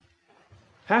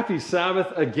Happy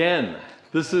Sabbath again.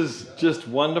 This is just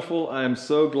wonderful. I am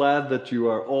so glad that you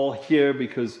are all here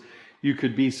because you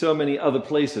could be so many other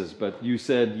places, but you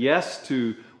said yes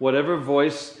to whatever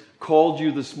voice called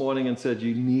you this morning and said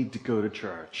you need to go to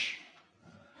church.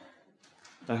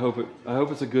 I hope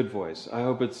it's a good voice. I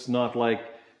hope it's not like,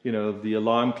 the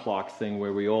alarm clock thing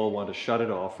where we all want to shut it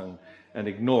off and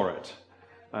ignore it.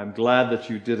 I'm glad that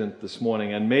you didn't this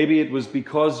morning. And maybe it was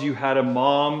because you had a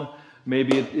mom.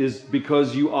 Maybe it is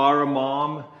because you are a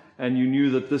mom and you knew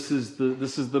that this is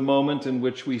the moment in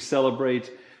which we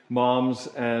celebrate moms,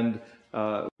 and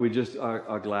we just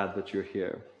are glad that you're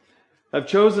here. I've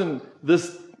chosen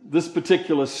this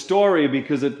particular story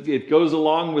because it goes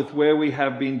along with where we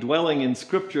have been dwelling in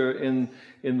Scripture in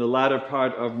the latter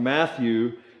part of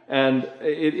Matthew, and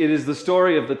it is the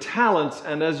story of the talents.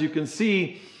 And as you can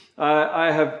see,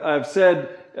 I've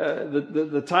said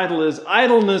the title is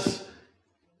Idleness.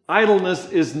 Idleness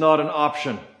is not an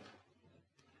option.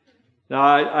 Now,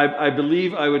 I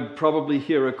believe I would probably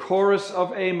hear a chorus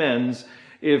of amens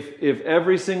if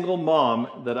every single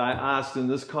mom that I asked in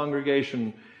this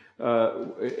congregation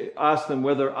asked them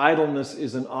whether idleness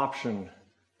is an option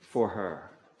for her.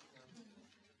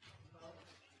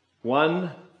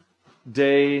 One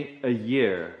day a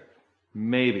year,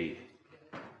 maybe.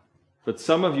 But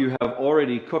some of you have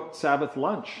already cooked Sabbath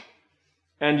lunch,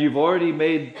 and you've already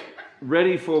made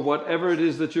ready for whatever it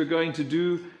is that you're going to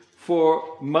do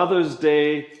for Mother's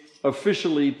Day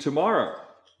officially tomorrow.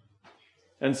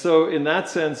 And so in that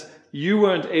sense, you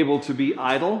weren't able to be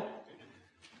idle.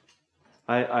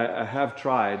 I have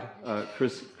tried.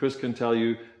 Chris can tell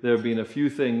you there have been a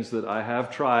few things that I have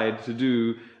tried to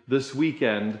do this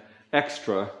weekend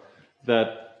extra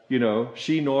that,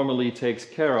 she normally takes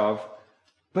care of.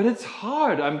 But it's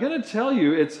hard. I'm going to tell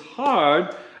you, it's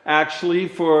hard actually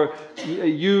for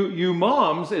you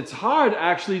moms. It's hard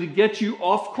actually to get you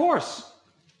off course.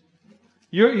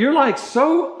 You're like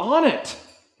so on it.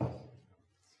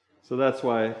 So that's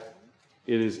why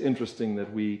it is interesting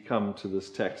that we come to this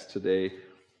text today. I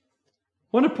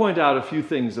want to point out a few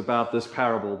things about this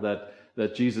parable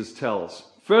that Jesus tells.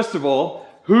 First of all,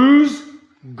 whose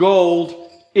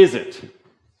gold is it?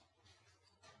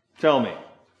 Tell me.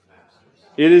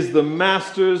 It is the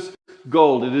master's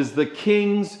gold. It is the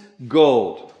king's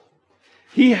gold.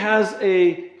 He has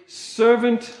a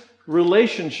servant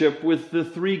relationship with the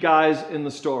three guys in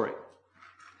the story.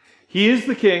 He is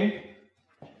the king.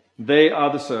 They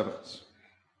are the servants.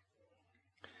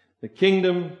 The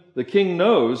king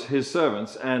knows his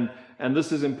servants, and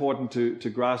this is important to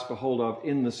grasp a hold of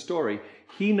in the story.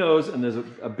 He knows, and there's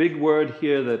a big word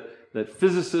here that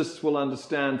physicists will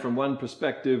understand from one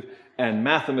perspective, and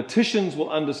mathematicians will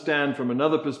understand from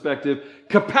another perspective: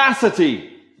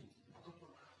 capacity.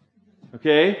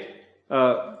 Okay?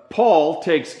 Paul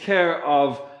takes care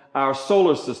of our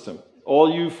solar system.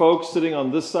 All you folks sitting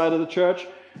on this side of the church,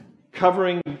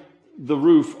 covering the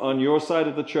roof on your side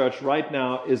of the church right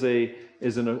now is a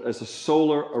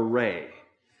solar array.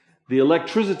 The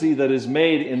electricity that is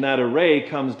made in that array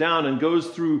comes down and goes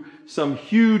through some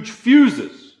huge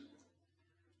fuses.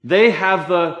 They have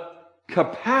the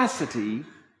capacity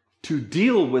to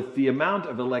deal with the amount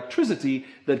of electricity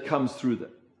that comes through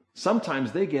them.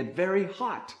 Sometimes they get very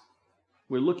hot.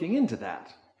 We're looking into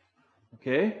that.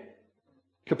 Okay?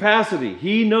 Capacity.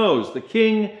 He knows, the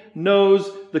king knows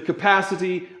the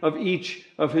capacity of each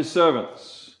of his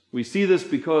servants. We see this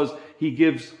because he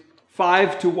gives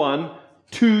 5 to one,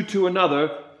 2 to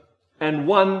another, and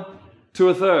 1 to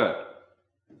a third.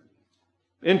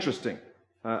 Interesting.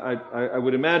 I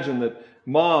would imagine that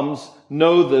moms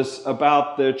know this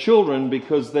about their children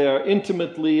because they are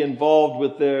intimately involved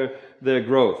with their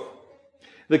growth.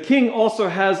 The king also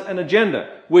has an agenda,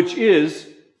 which is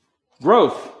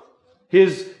growth.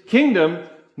 His kingdom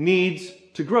needs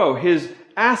to grow. His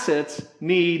assets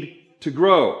need to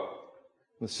grow.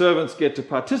 The servants get to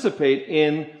participate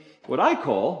in what I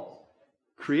call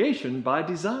creation by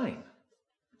design.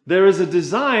 There is a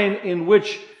design in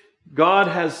which God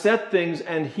has set things,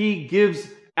 and he gives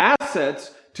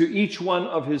assets to each one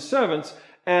of his servants,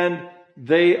 and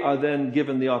they are then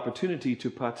given the opportunity to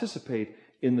participate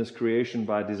in this creation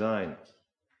by design.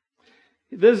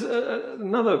 There's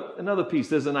another piece.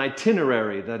 There's an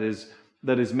itinerary that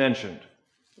is mentioned.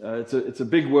 It's a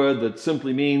big word that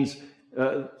simply means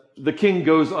the king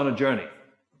goes on a journey.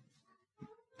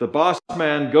 The boss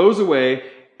man goes away,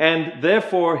 and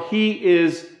therefore he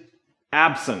is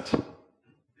absent.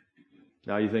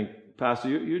 Now you think, Pastor,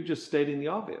 you're just stating the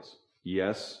obvious.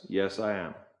 Yes, I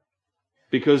am.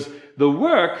 Because the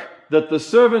work that the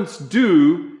servants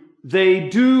do, they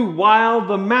do while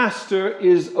the master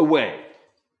is away.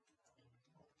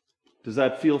 Does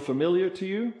that feel familiar to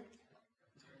you?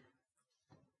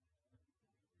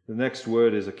 The next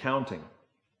word is accounting.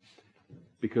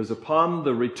 Because upon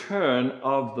the return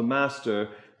of the master,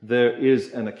 there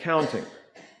is an accounting.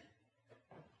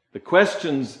 The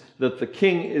questions that the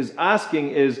king is asking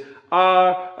is,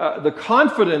 the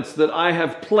confidence that I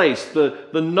have placed, the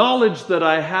knowledge that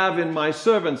I have in my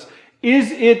servants,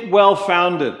 is it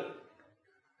well-founded?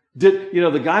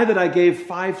 The guy that I gave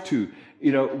 5 to,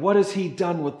 what has he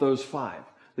done with those 5?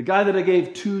 The guy that I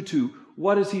gave 2 to,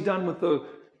 what has he done with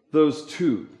those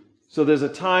 2? So there's a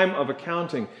time of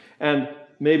accounting. And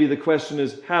maybe the question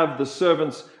is, have the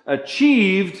servants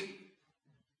achieved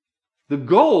the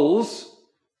goals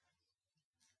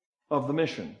of the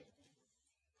mission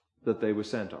that they were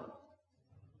sent on?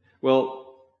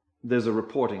 Well, there's a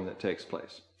reporting that takes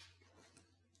place.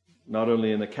 Not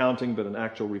only an accounting, but an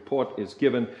actual report is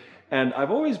given. And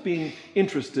I've always been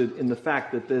interested in the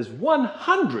fact that there's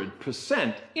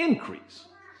 100% increase.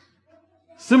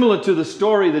 Similar to the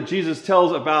story that Jesus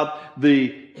tells about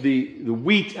the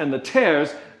wheat and the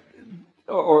tares,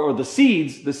 or the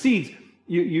seeds. The seeds,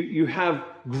 you have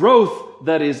growth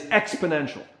that is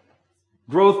exponential.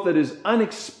 Growth that is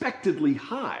unexpectedly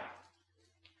high.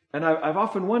 And I've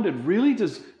often wondered, really,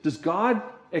 does God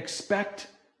expect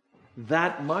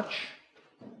that much?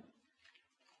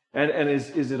 And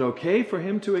is it okay for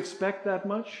him to expect that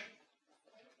much?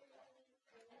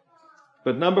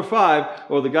 But number 5,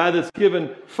 or the guy that's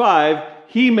given 5,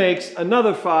 he makes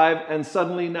another 5, and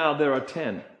suddenly now there are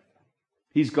 10.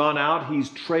 He's gone out, he's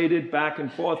traded back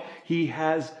and forth. He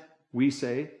has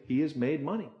made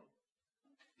money.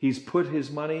 He's put his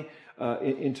money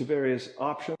into various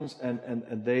options,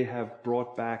 and they have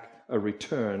brought back a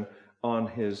return on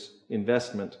his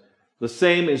investment. The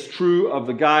same is true of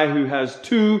the guy who has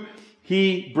 2.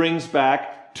 He brings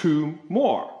back 2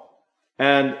 more.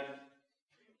 And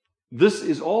this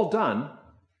is all done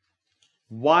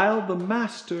while the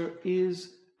master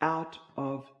is out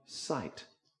of sight.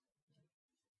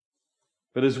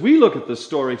 But as we look at this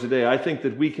story today, I think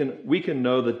that we can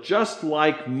know that just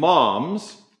like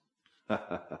moms,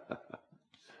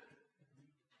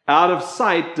 out of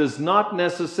sight does not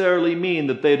necessarily mean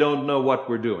that they don't know what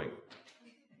we're doing.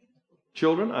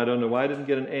 Children, I don't know why I didn't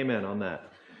get an amen on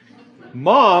that.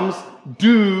 Moms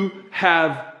do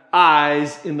have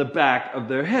eyes in the back of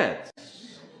their heads.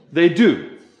 They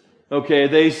do. Okay,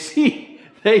 they see.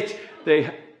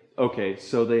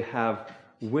 So they have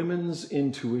women's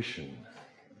intuition.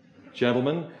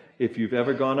 Gentlemen, if you've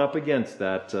ever gone up against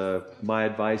that, my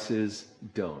advice is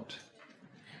don't.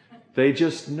 They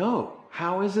just know.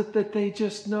 How is it that they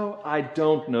just know? I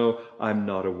don't know. I'm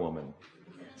not a woman.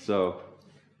 So,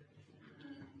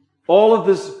 all of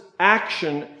this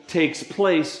action takes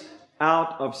place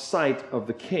out of sight of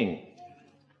the king.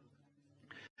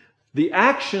 The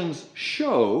actions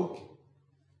show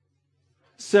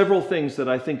several things that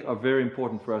I think are very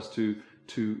important for us to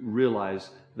realize,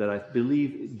 that I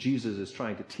believe Jesus is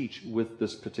trying to teach with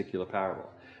this particular parable.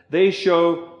 They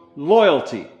show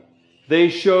loyalty. They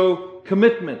show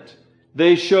commitment.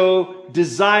 They show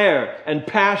desire and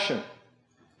passion.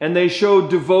 And they show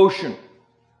devotion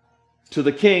to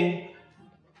the king,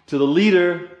 to the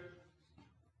leader,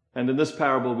 and in this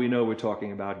parable we know we're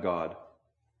talking about God.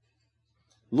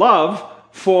 Love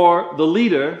for the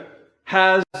leader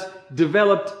has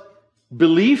developed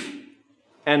belief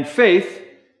and faith,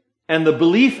 and the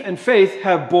belief and faith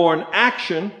have borne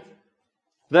action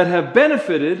that have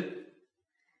benefited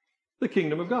the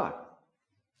kingdom of God.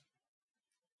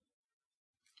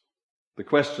 The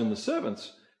question the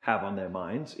servants have on their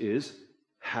minds is,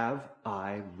 have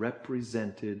I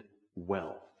represented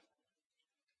well?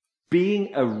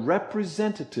 Being a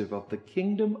representative of the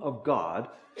kingdom of God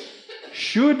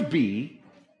should be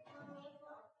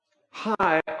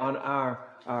high on our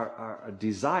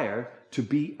desire to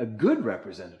be a good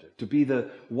representative, to be the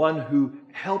one who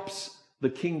helps the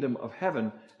kingdom of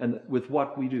heaven and with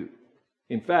what we do.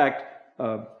 In fact,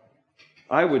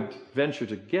 I would venture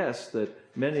to guess that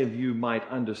many of you might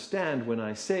understand when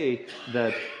I say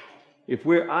that if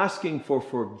we're asking for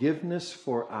forgiveness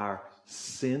for our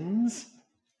sins,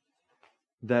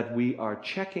 that we are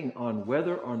checking on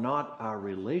whether or not our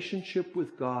relationship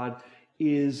with God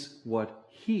is what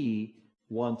He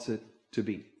wants it to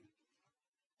be.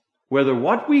 Whether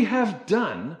what we have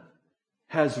done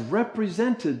has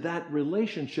represented that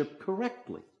relationship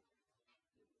correctly.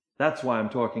 That's why I'm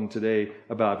talking today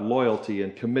about loyalty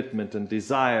and commitment and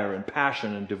desire and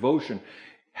passion and devotion.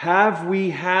 Have we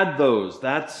had those?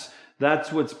 That's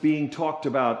what's being talked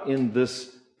about in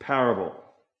this parable.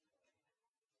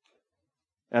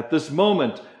 At this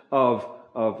moment of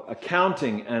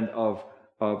accounting and of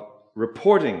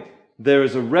reporting. There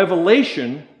is a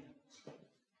revelation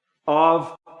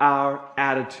of our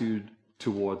attitude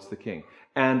towards the king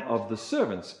and of the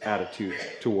servant's attitude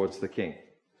towards the king.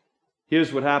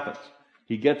 Here's what happens.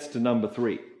 He gets to number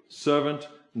 3, servant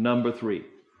number 3.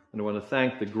 And I want to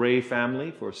thank the Gray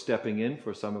family for stepping in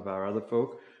for some of our other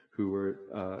folk who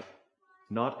were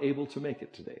not able to make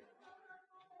it today.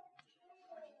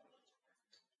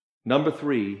 Number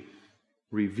 3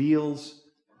 reveals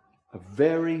a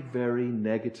very, very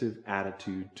negative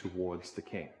attitude towards the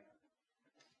king.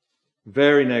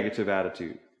 Very negative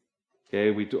attitude.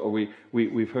 Okay,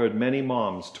 we've heard many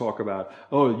moms talk about,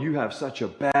 oh, you have such a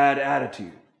bad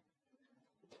attitude.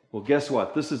 Well, guess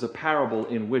what? This is a parable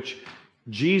in which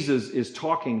Jesus is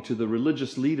talking to the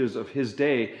religious leaders of his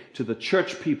day, to the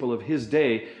church people of his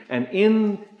day, and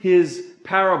in his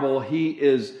parable he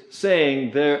is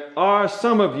saying, there are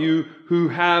some of you who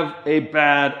have a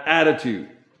bad attitude.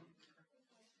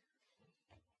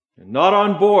 You're not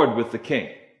on board with the king.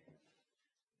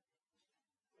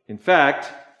 In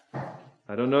fact,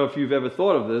 I don't know if you've ever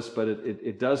thought of this, but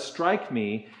it does strike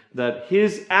me that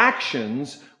his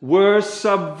actions were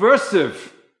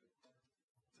subversive.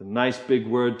 It's a nice big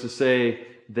word to say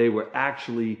they were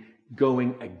actually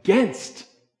going against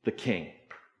the king.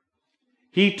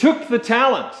 He took the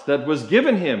talent that was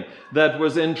given him, that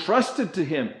was entrusted to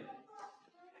him,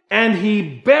 and he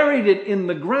buried it in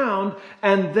the ground,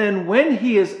 and then when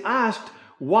he is asked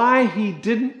why he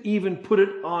didn't even put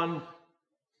it on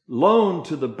loan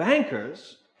to the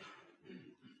bankers,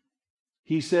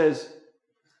 he says,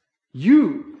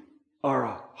 you are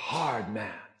a hard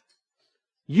man.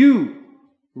 You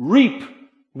reap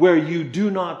where you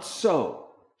do not sow.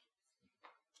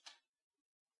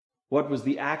 What was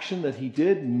the action that he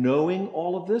did, knowing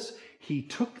all of this? He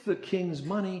took the king's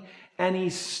money and he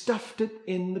stuffed it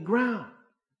in the ground.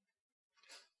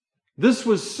 This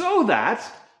was so that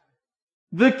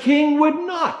the king would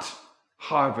not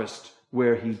harvest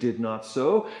where he did not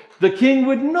sow. The king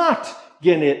would not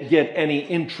get any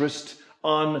interest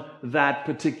on that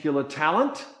particular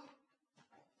talent.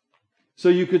 So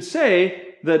you could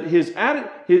say that his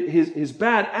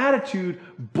bad attitude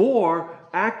bore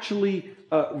actually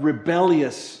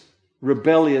rebellious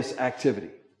activity.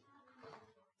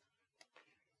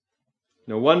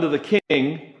 No wonder the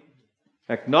king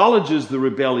acknowledges the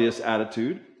rebellious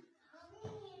attitude,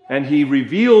 and he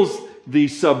reveals the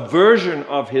subversion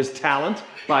of his talent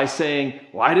by saying,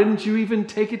 why didn't you even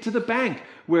take it to the bank,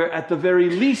 where at the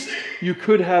very least you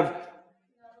could have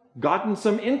gotten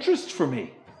some interest for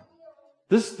me?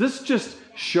 This just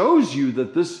shows you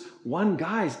that this one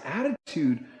guy's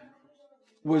attitude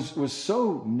was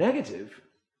so negative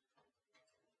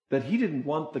that he didn't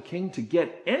want the king to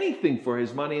get anything for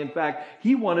his money. In fact,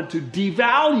 he wanted to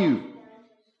devalue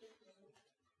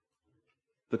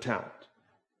the talent.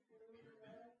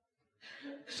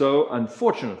 So,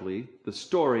 unfortunately, the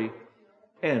story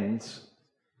ends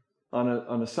on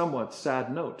a somewhat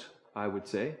sad note, I would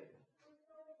say.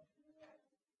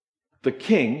 The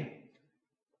king,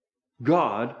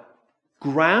 God,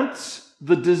 grants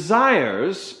the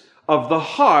desires of the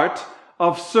heart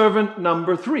of servant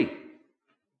number 3.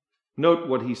 Note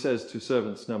what he says to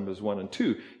servants numbers 1 and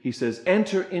 2. He says,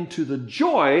 enter into the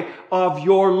joy of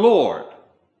your Lord.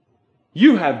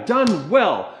 You have done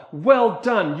well. Well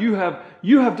done. You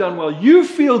have done well. You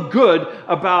feel good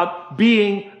about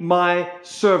being my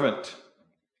servant.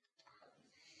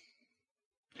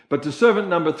 But to servant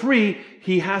number 3,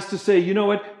 he has to say, you know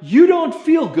what? You don't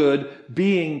feel good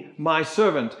being my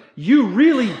servant. You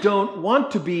really don't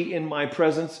want to be in my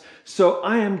presence, so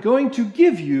I am going to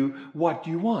give you what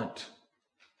you want.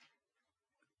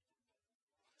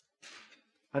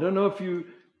 I don't know if you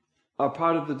are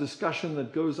part of the discussion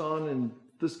that goes on in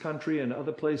this country and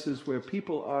other places where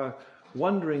people are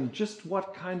wondering just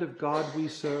what kind of God we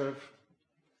serve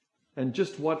and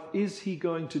just what is he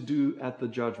going to do at the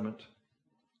judgment.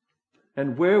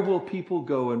 And where will people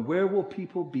go and where will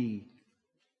people be?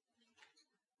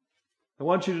 I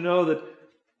want you to know that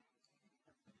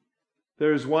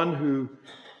there is one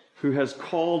who has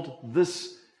called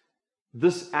this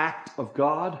act of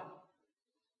God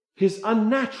his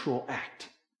unnatural act.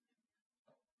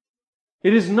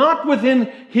 It is not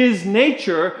within his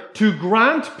nature to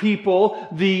grant people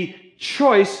the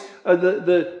choice,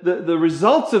 the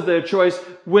results of their choice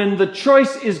when the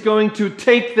choice is going to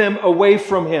take them away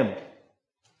from him.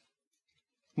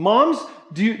 Moms,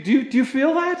 do you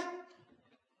feel that?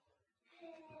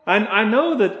 And I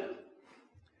know that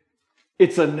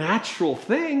it's a natural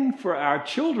thing for our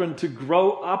children to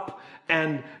grow up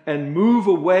and move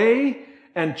away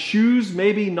and choose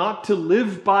maybe not to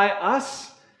live by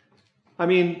us. I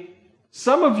mean,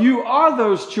 Some of you are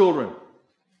those children.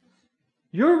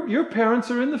 Your parents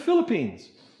are in the Philippines.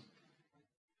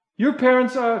 Your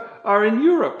parents are in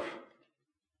Europe.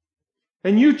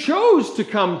 And you chose to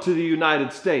come to the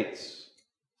United States.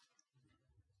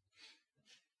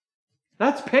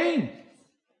 That's pain.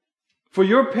 For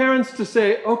your parents to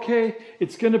say, okay,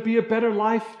 it's going to be a better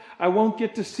life. I won't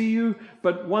get to see you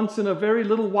but once in a very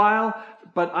little while,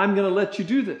 but I'm going to let you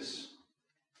do this.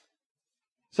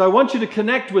 So I want you to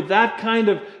connect with that kind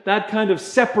of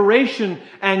separation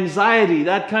anxiety,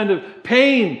 that kind of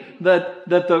pain that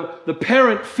the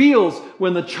parent feels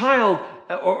when the child,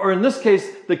 or in this case,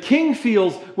 the king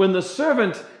feels when the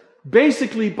servant,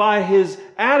 basically by his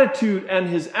attitude and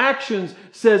his actions,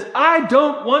 says, I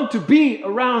don't want to be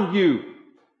around you.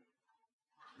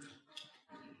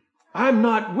 I'm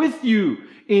not with you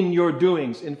in your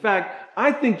doings. In fact,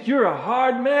 I think you're a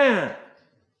hard man.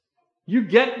 You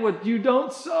get what you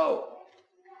don't sow.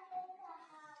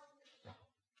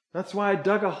 That's why I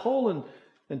dug a hole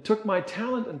and took my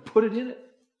talent and put it in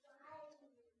it.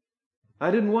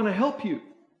 I didn't want to help you.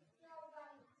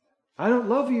 I don't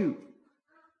love you.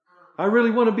 I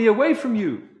really want to be away from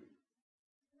you.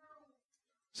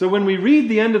 So when we read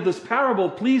the end of this parable,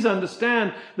 please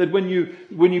understand that when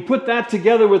you put that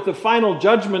together with the final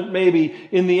judgment maybe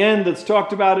in the end that's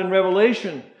talked about in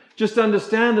Revelation, just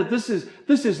understand that this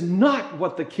is not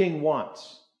what the king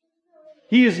wants.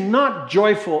 He is not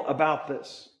joyful about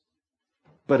this.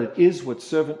 But it is what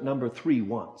servant number 3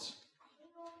 wants.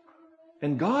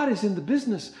 And God is in the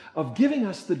business of giving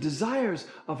us the desires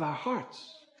of our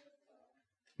hearts.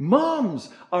 Moms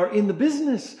are in the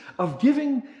business of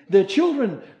giving their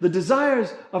children the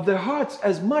desires of their hearts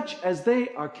as much as they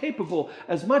are capable,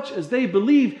 as much as they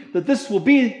believe that this will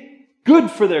be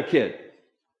good for their kid.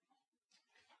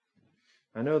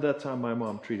 I know that's how my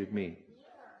mom treated me.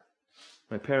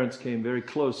 My parents came very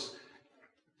close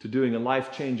to doing a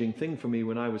life-changing thing for me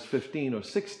when I was 15 or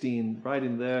 16. Right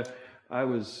in there, I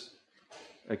was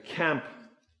a camp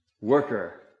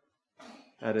worker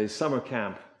at a summer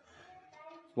camp.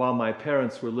 While my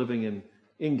parents were living in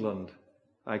England,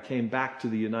 I came back to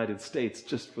the United States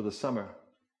just for the summer.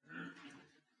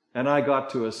 And I got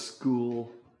to a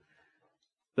school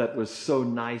that was so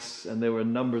nice, and there were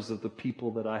numbers of the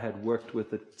people that I had worked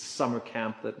with at summer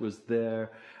camp that was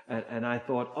there. And I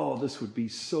thought, oh, this would be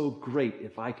so great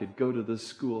if I could go to this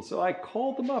school. So I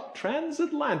called them up,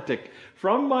 transatlantic,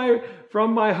 from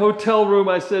my hotel room.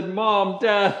 I said, Mom,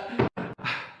 Dad,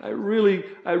 I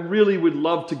really would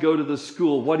love to go to this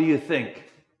school. What do you think?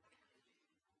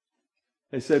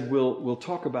 They said, we'll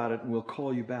talk about it and we'll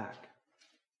call you back.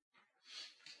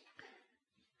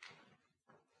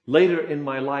 Later in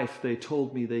my life, they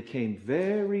told me they came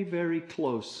very, very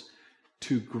close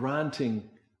to granting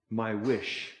my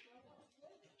wish.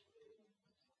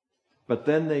 But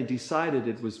then they decided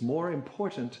it was more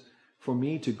important for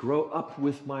me to grow up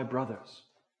with my brothers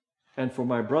and for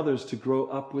my brothers to grow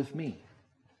up with me.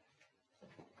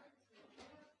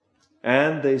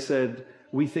 And they said,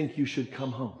 we think you should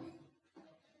come home.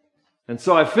 And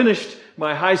so I finished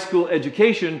my high school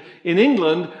education in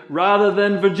England rather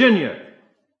than Virginia.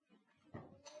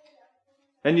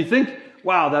 And you think,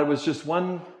 wow, that was just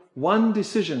one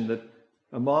decision that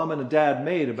a mom and a dad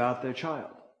made about their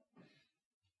child.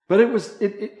 But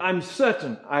I'm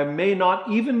certain I may not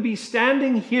even be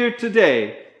standing here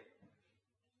today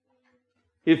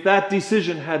if that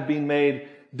decision had been made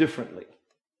differently.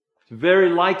 It's very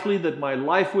likely that my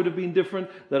life would have been different,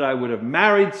 that I would have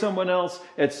married someone else,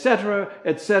 etc.,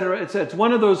 etc., etc. It's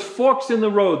one of those forks in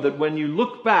the road that when you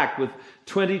look back with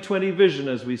 20/20 vision,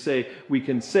 as we say, we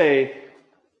can say,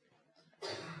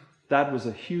 that was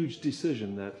a huge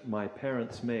decision that my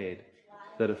parents made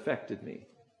that affected me.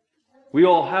 We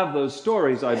all have those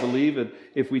stories, I believe,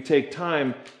 if we take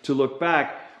time to look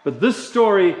back. But this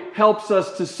story helps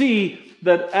us to see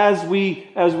that as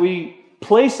we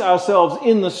place ourselves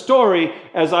in the story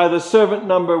as either servant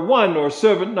number 1 or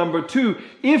servant number 2,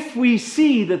 if we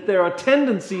see that there are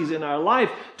tendencies in our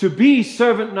life to be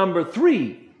servant number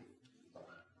 3,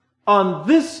 on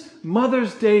this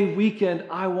Mother's Day weekend,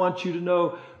 I want you to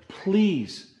know,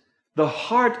 please, the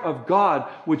heart of God,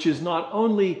 which is not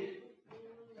only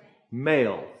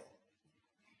male,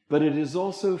 but it is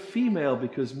also female,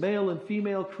 because male and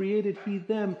female created He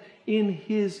them in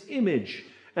His image.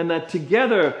 And that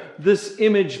together this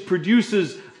image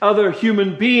produces other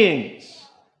human beings.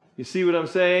 You see what I'm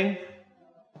saying?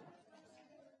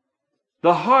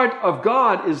 The heart of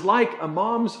God is like a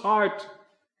mom's heart.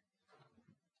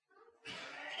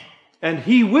 And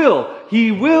He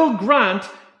will grant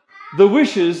the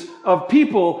wishes of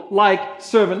people like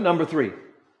servant number 3.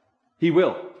 He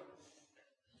will.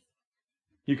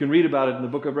 You can read about it in the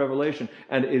book of Revelation,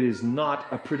 and it is not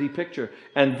a pretty picture.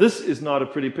 And this is not a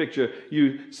pretty picture.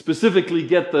 You specifically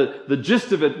get the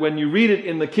gist of it when you read it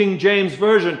in the King James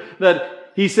Version,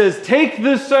 that he says, take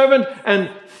this servant and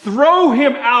throw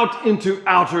him out into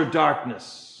outer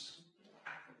darkness.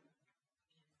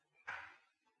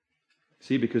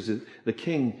 See, because the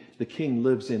king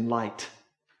lives in light.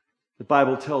 The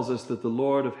Bible tells us that the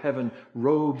Lord of heaven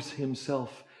robes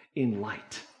himself in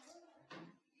light.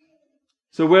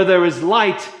 So where there is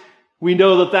light, we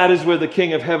know that that is where the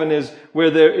King of heaven is.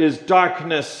 Where there is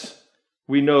darkness,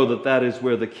 we know that that is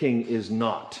where the King is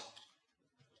not.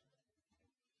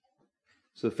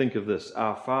 So think of this.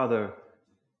 Our Father,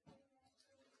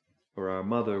 or our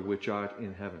Mother, which art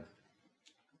in heaven.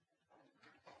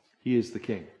 He is the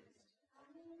King.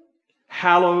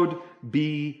 Hallowed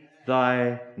be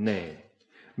thy name.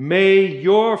 May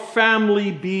your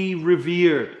family be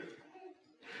revered.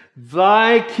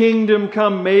 Thy kingdom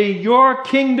come. May your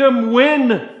kingdom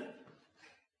win.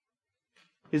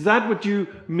 Is that what you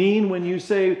mean when you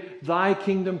say, thy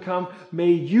kingdom come?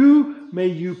 May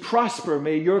you prosper.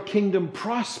 May your kingdom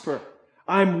prosper.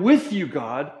 I'm with you,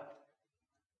 God.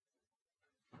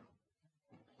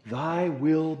 Thy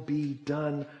will be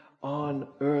done on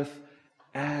earth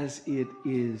as it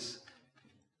is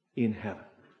in heaven.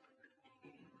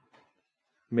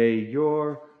 May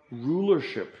your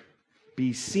rulership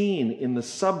be seen in the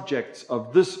subjects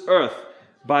of this earth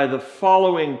by the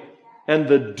following and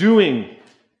the doing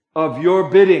of your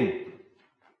bidding.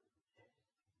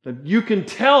 That you can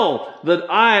tell that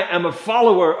I am a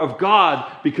follower of God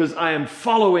because I am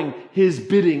following his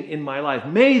bidding in my life.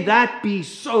 May that be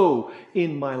so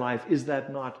in my life. Is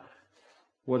that not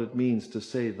what it means to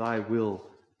say, thy will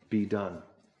be done?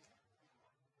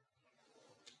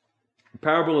 The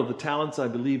parable of the talents, I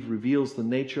believe, reveals the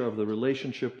nature of the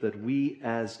relationship that we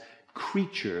as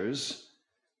creatures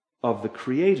of the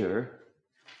Creator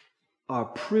are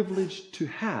privileged to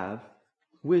have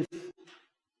with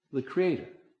the Creator.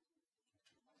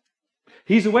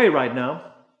 He's away right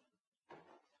now.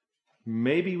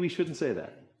 Maybe we shouldn't say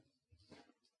that.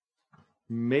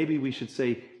 Maybe we should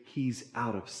say he's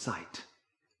out of sight.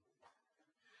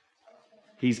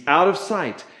 He's out of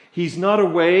sight. He's not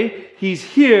away. He's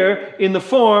here in the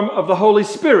form of the Holy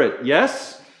Spirit.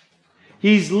 Yes?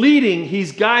 He's leading,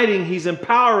 he's guiding, he's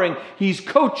empowering, he's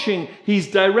coaching,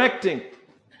 he's directing.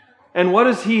 And what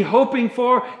is he hoping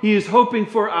for? He is hoping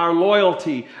for our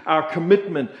loyalty, our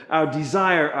commitment, our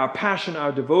desire, our passion,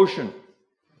 our devotion.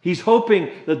 He's hoping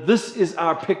that this is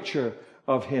our picture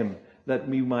of him that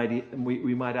we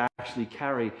might actually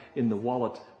carry in the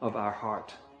wallet of our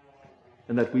heart.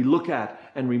 And that we look at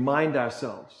and remind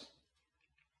ourselves.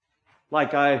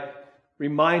 Like I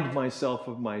remind myself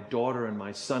of my daughter and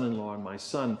my son-in-law and my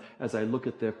son as I look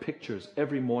at their pictures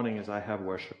every morning as I have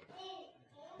worship.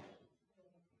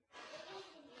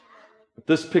 But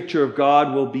this picture of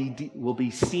God will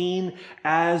be seen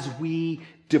as we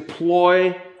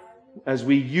deploy, as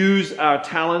we use our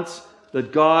talents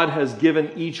that God has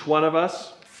given each one of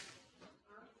us.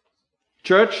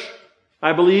 Church,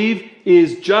 I believe,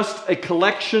 is just a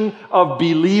collection of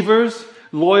believers,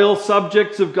 loyal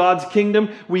subjects of God's kingdom.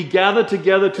 We gather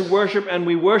together to worship, and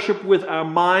we worship with our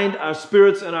mind, our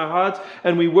spirits, and our hearts,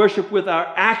 and we worship with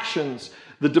our actions,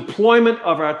 the deployment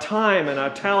of our time and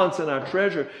our talents and our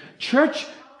treasure. Church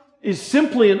is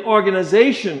simply an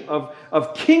organization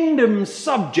of kingdom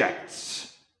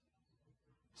subjects.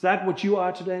 Is that what you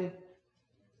are today?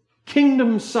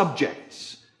 Kingdom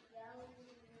subjects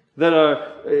that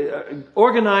are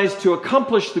organized to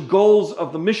accomplish the goals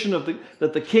of the mission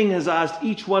that the King has asked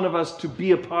each one of us to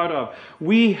be a part of.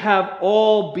 We have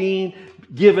all been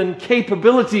given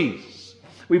capabilities.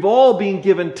 We've all been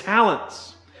given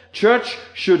talents. Church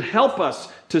should help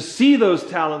us to see those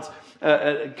talents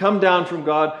come down from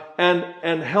God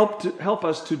and help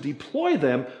us to deploy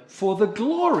them for the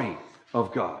glory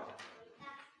of God.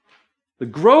 The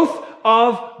growth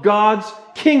of God's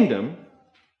kingdom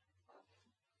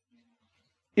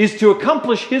is to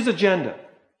accomplish his agenda.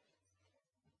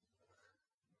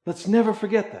 Let's never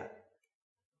forget that.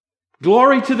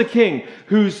 Glory to the King,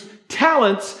 whose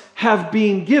talents have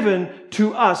been given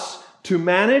to us to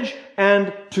manage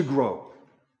and to grow.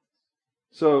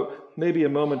 So maybe a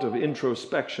moment of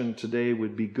introspection today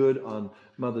would be good on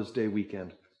Mother's Day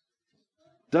weekend.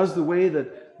 Does the way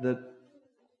that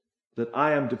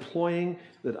I am deploying,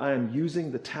 that I am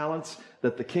using the talents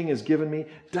that the King has given me,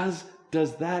 does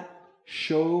that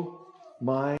show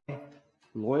my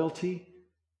loyalty,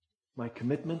 my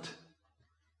commitment,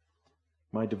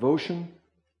 my devotion,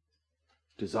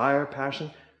 desire, passion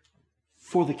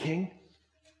for the King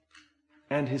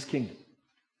and his kingdom?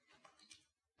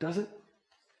 Does it?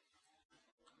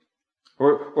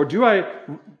 Or do I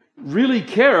really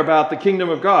care about the kingdom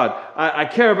of God? I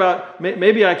care about,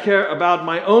 maybe I care about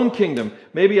my own kingdom.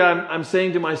 Maybe I'm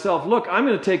saying to myself, look, I'm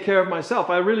going to take care of myself.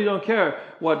 I really don't care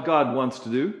what God wants to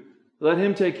do. Let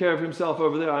him take care of himself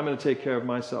over there. I'm going to take care of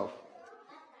myself.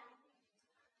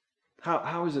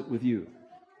 How is it with you?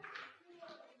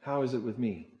 How is it with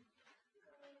me?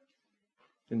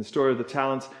 In the story of the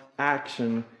talents,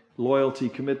 action, loyalty,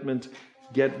 commitment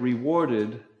get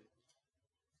rewarded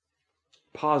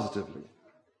positively.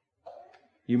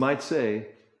 You might say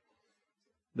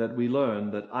that we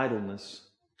learn that idleness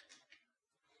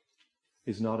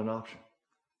is not an option.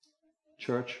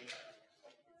 Church,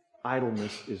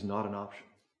 idleness is not an option.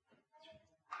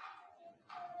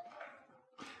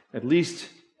 At least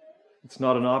it's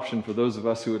not an option for those of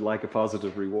us who would like a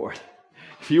positive reward.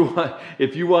 If you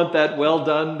want that well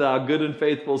done, thou good and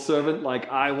faithful servant, like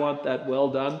I want that well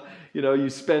done, you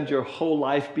spend your whole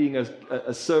life being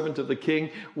a servant of the King.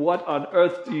 What on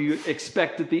earth do you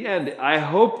expect at the end? I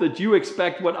hope that you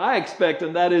expect what I expect,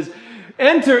 and that is,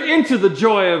 enter into the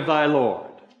joy of thy Lord.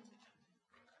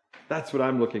 That's what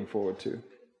I'm looking forward to.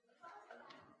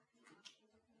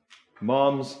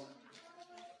 Moms,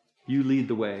 you lead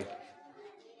the way.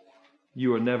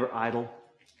 You are never idle.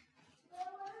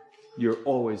 You're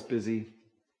always busy.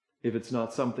 If it's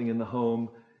not something in the home,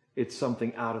 it's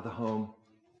something out of the home.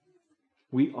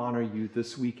 We honor you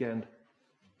this weekend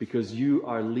because you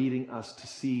are leading us to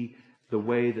see the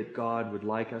way that God would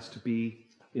like us to be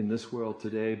in this world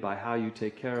today by how you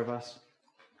take care of us,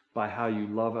 by how you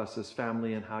love us as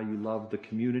family and how you love the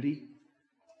community,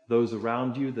 those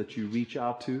around you that you reach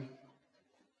out to.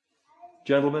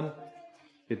 Gentlemen,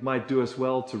 it might do us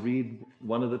well to read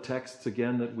one of the texts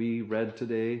again that we read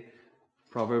today,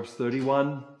 Proverbs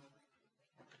 31.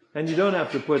 And you don't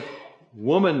have to put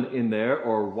woman in there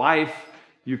or wife.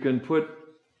 You can put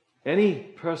any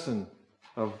person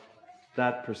of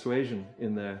that persuasion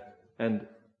in there. And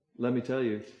let me tell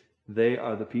you, they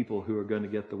are the people who are going to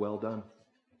get the well done.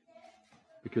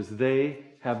 Because they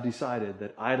have decided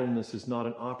that idleness is not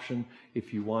an option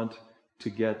if you want to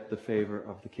get the favor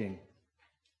of the King.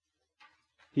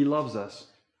 He loves us.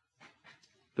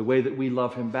 The way that we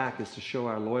love him back is to show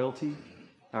our loyalty,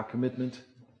 our commitment,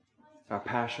 our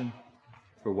passion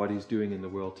for what he's doing in the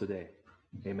world today.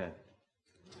 Amen.